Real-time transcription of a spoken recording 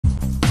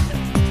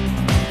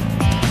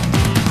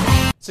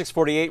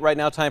6:48 right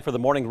now, time for the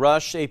morning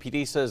rush.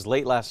 APD says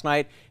late last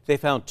night they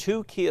found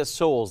two Kia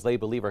Souls they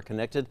believe are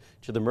connected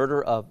to the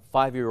murder of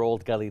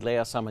 5-year-old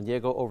Galilea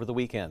Samaniego over the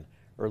weekend.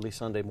 Early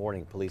Sunday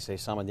morning, police say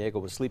Samaniego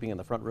was sleeping in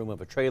the front room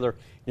of a trailer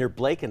near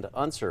Blake and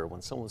Unser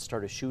when someone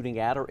started shooting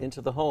at or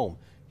into the home,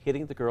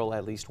 hitting the girl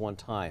at least one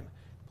time.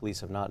 Police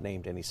have not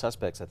named any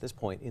suspects at this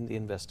point in the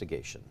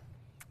investigation.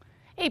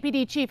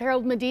 APD Chief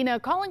Harold Medina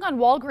calling on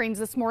Walgreens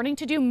this morning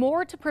to do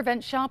more to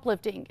prevent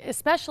shoplifting,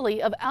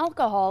 especially of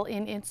alcohol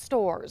in its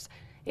stores.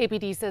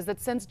 APD says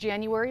that since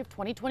January of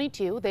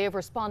 2022, they have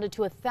responded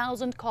to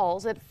 1,000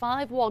 calls at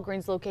 5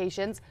 Walgreens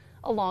locations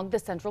along the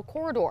Central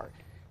Corridor.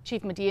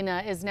 Chief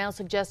Medina is now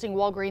suggesting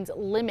Walgreens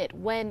limit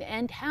when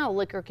and how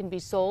liquor can be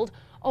sold,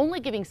 only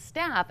giving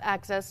staff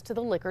access to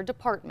the liquor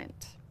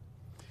department.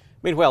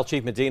 Meanwhile,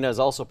 Chief Medina is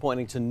also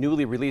pointing to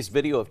newly released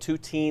video of two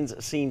teens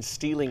seen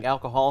stealing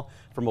alcohol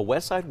from a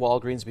Westside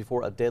Walgreens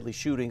before a deadly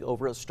shooting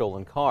over a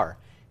stolen car.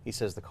 He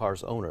says the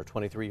car's owner,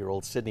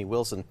 23-year-old Sydney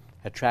Wilson,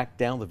 had tracked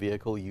down the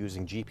vehicle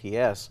using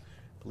GPS.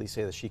 Police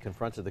say that she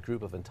confronted the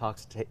group of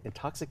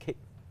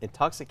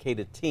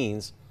intoxicated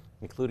teens,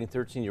 including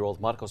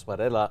 13-year-old Marcos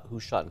Varela, who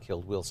shot and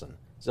killed Wilson.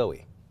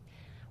 Zoe.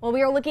 Well,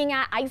 we are looking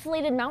at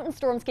isolated mountain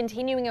storms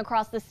continuing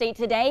across the state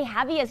today.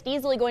 Heaviest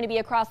easily going to be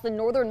across the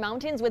northern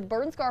mountains, with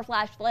burn scar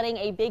flash flooding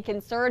a big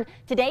concern.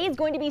 Today is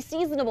going to be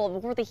seasonable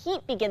before the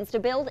heat begins to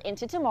build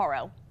into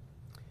tomorrow.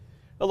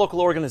 A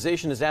local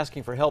organization is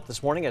asking for help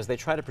this morning as they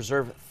try to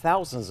preserve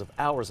thousands of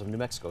hours of New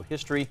Mexico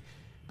history.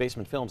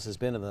 Basement Films has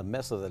been in the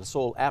Mesa del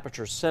Sol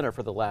Aperture Center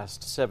for the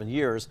last 7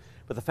 years,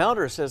 but the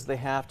founder says they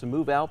have to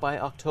move out by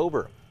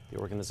October. The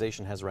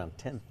organization has around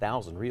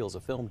 10,000 reels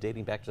of film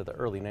dating back to the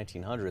early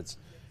 1900s.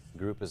 The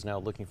group is now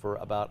looking for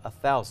about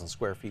 1,000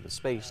 square feet of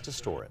space to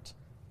store it.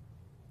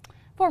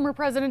 Former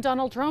President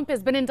Donald Trump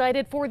has been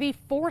indicted for the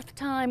 4th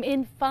time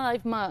in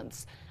 5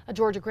 months. A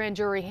Georgia grand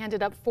jury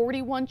handed up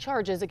 41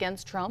 charges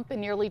against Trump and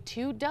nearly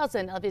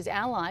 24 of his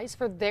allies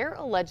for their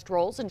alleged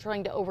roles in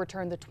trying to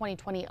overturn the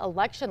 2020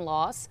 election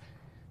loss.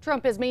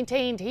 Trump has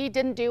maintained he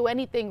didn't do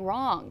anything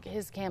wrong.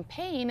 His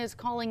campaign is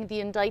calling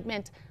the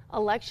indictment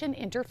election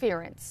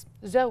interference.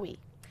 Zoe.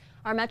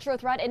 Our Metro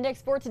Threat Index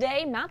for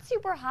today, not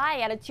super high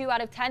at a 2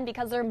 out of 10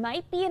 because there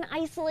might be an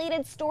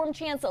isolated storm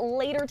chance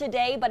later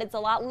today, but it's a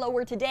lot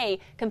lower today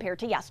compared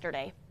to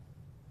yesterday.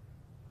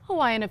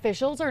 Hawaiian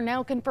officials are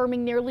now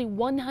confirming nearly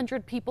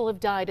 100 people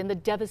have died in the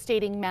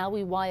devastating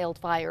Maui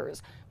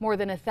wildfires. More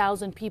than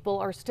 1,000 people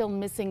are still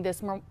missing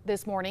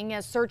this morning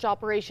as search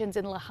operations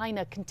in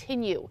Lahaina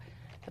continue.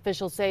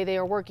 Officials say they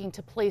are working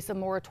to place a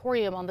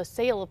moratorium on the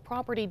sale of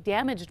property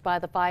damaged by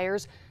the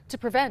fires to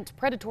prevent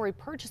predatory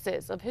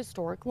purchases of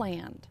historic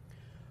land.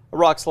 A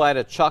rock slide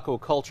at Chaco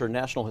Culture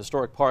National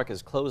Historic Park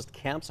has closed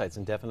campsites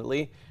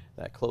indefinitely.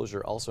 That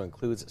closure also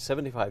includes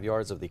 75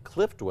 yards of the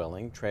cliff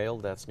dwelling trail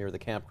that's near the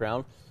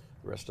campground.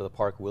 The rest of the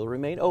park will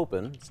remain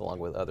open, along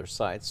with other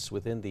sites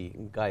within the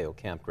Gallo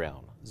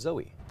campground.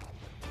 Zoe.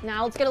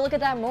 Now let's get a look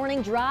at that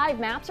morning drive.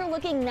 Maps are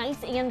looking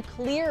nice and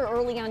clear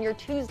early on your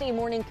Tuesday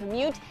morning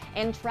commute.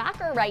 And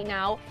Tracker right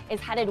now is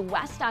headed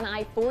west on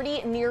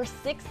I-40 near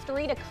 6th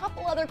Street. A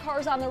couple other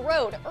cars on the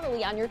road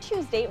early on your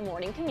Tuesday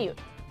morning commute.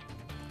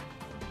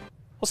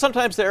 Well,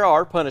 sometimes there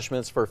are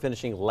punishments for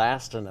finishing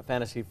last in a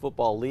fantasy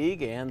football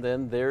league, and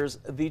then there's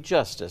the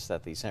justice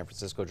that the San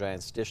Francisco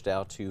Giants dished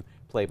out to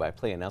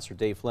play-by-play announcer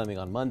Dave Fleming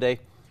on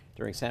Monday.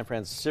 During San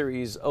Fran's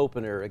series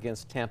opener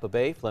against Tampa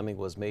Bay, Fleming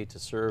was made to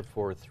serve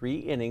for 3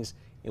 innings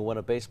in one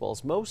of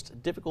baseball's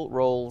most difficult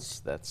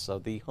roles. That's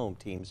the home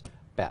team's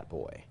bat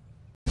boy.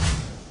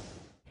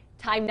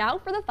 Time now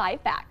for the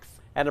 5 facts.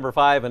 At number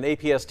 5, an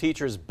APS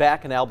teacher is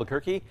back in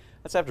Albuquerque.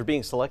 That's after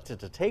being selected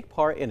to take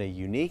part in a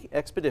unique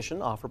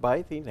expedition offered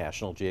by the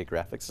National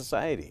Geographic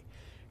Society.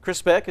 Chris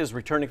Speck is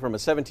returning from a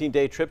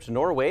 17-day trip to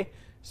Norway.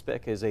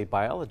 Speck is a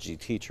biology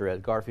teacher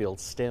at Garfield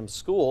STEM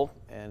School,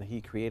 and he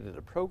created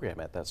a program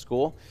at that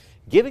school,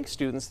 giving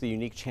students the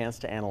unique chance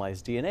to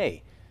analyze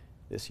DNA.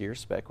 This year,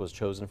 Speck was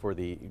chosen for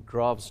the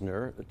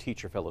Grosvenor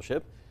Teacher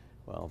Fellowship.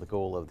 Well, the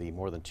goal of the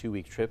more than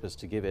 2-week trip is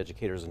to give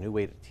educators a new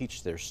way to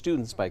teach their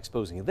students by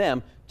exposing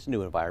them to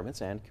new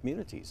environments and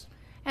communities.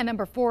 And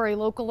number 4, a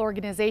local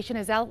organization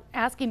is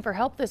asking for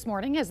help this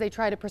morning as they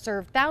try to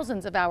preserve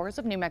thousands of hours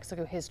of New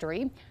Mexico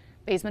history.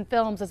 Basement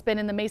Films has been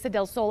in the Mesa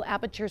del Sol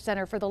Aperture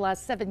Center for the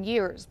last 7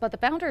 years, but the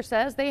founder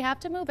says they have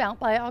to move out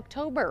by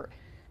October.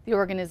 The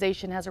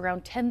organization has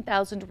around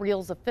 10,000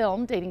 reels of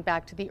film dating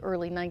back to the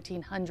early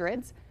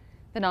 1900s.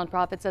 The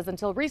nonprofit says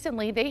until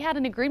recently they had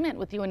an agreement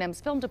with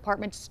UNM's film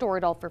department to store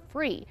it all for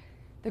free.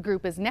 The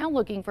group is now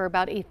looking for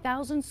about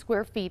 1,000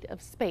 square feet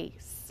of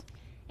space.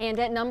 And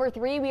at number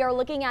 3, we are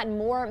looking at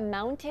more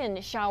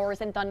mountain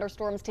showers and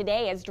thunderstorms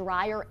today as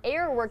drier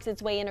air works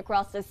its way in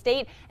across the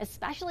state,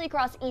 especially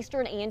across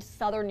eastern and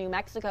southern New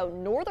Mexico.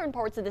 Northern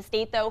parts of the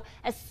state, though,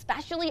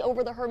 especially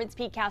over the Hermit's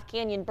Peak Calf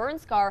Canyon burn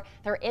scar,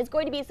 there is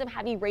going to be some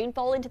heavy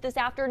rainfall into this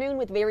afternoon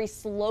with very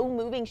slow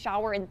moving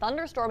shower and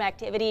thunderstorm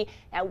activity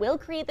that will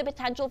create the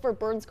potential for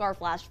burn scar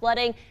flash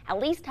flooding.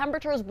 At least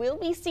temperatures will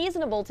be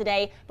seasonable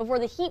today before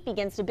the heat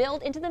begins to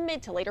build into the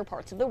mid to later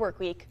parts of the work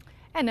week.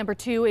 And number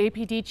 2,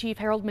 APD Chief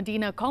Harold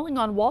Medina calling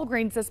on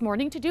Walgreens this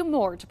morning to do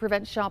more to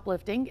prevent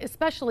shoplifting,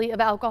 especially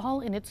of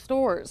alcohol in its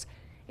stores.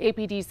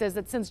 APD says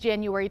that since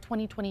January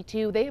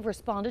 2022, they have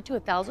responded to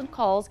 1,000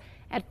 calls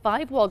at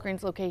 5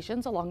 Walgreens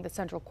locations along the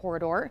Central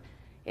Corridor.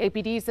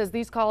 APD says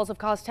these calls have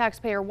cost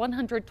taxpayer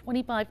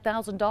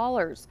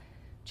 $125,000.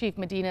 Chief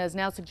Medina is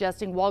now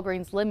suggesting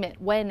Walgreens limit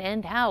when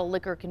and how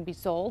liquor can be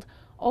sold,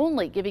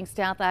 only giving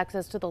staff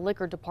access to the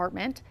liquor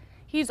department.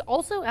 He's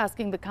also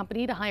asking the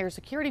company to hire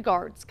security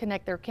guards,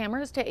 connect their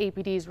cameras to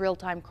APD's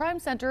real-time crime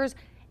centers,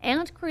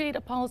 and create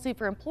a policy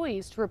for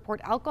employees to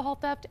report alcohol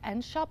theft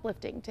and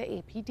shoplifting to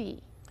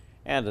APD.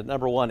 And at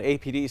number 1,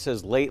 APD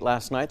says late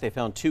last night they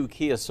found 2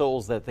 Kia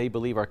Souls that they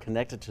believe are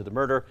connected to the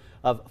murder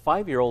of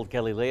 5-year-old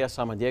Galilea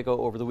Samaniego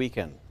over the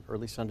weekend.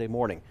 Early Sunday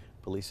morning,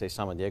 police say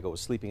Samaniego was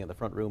sleeping in the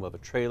front room of a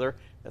trailer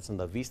that's in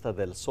the Vista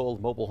del Sol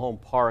mobile home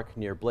park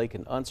near Blake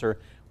and Unser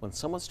when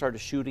someone started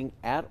shooting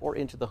at or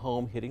into the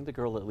home, hitting the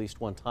girl at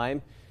least one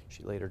time.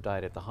 She later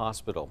died at the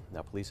hospital.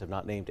 Now, police have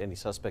not named any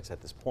suspects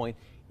at this point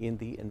in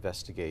the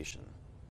investigation.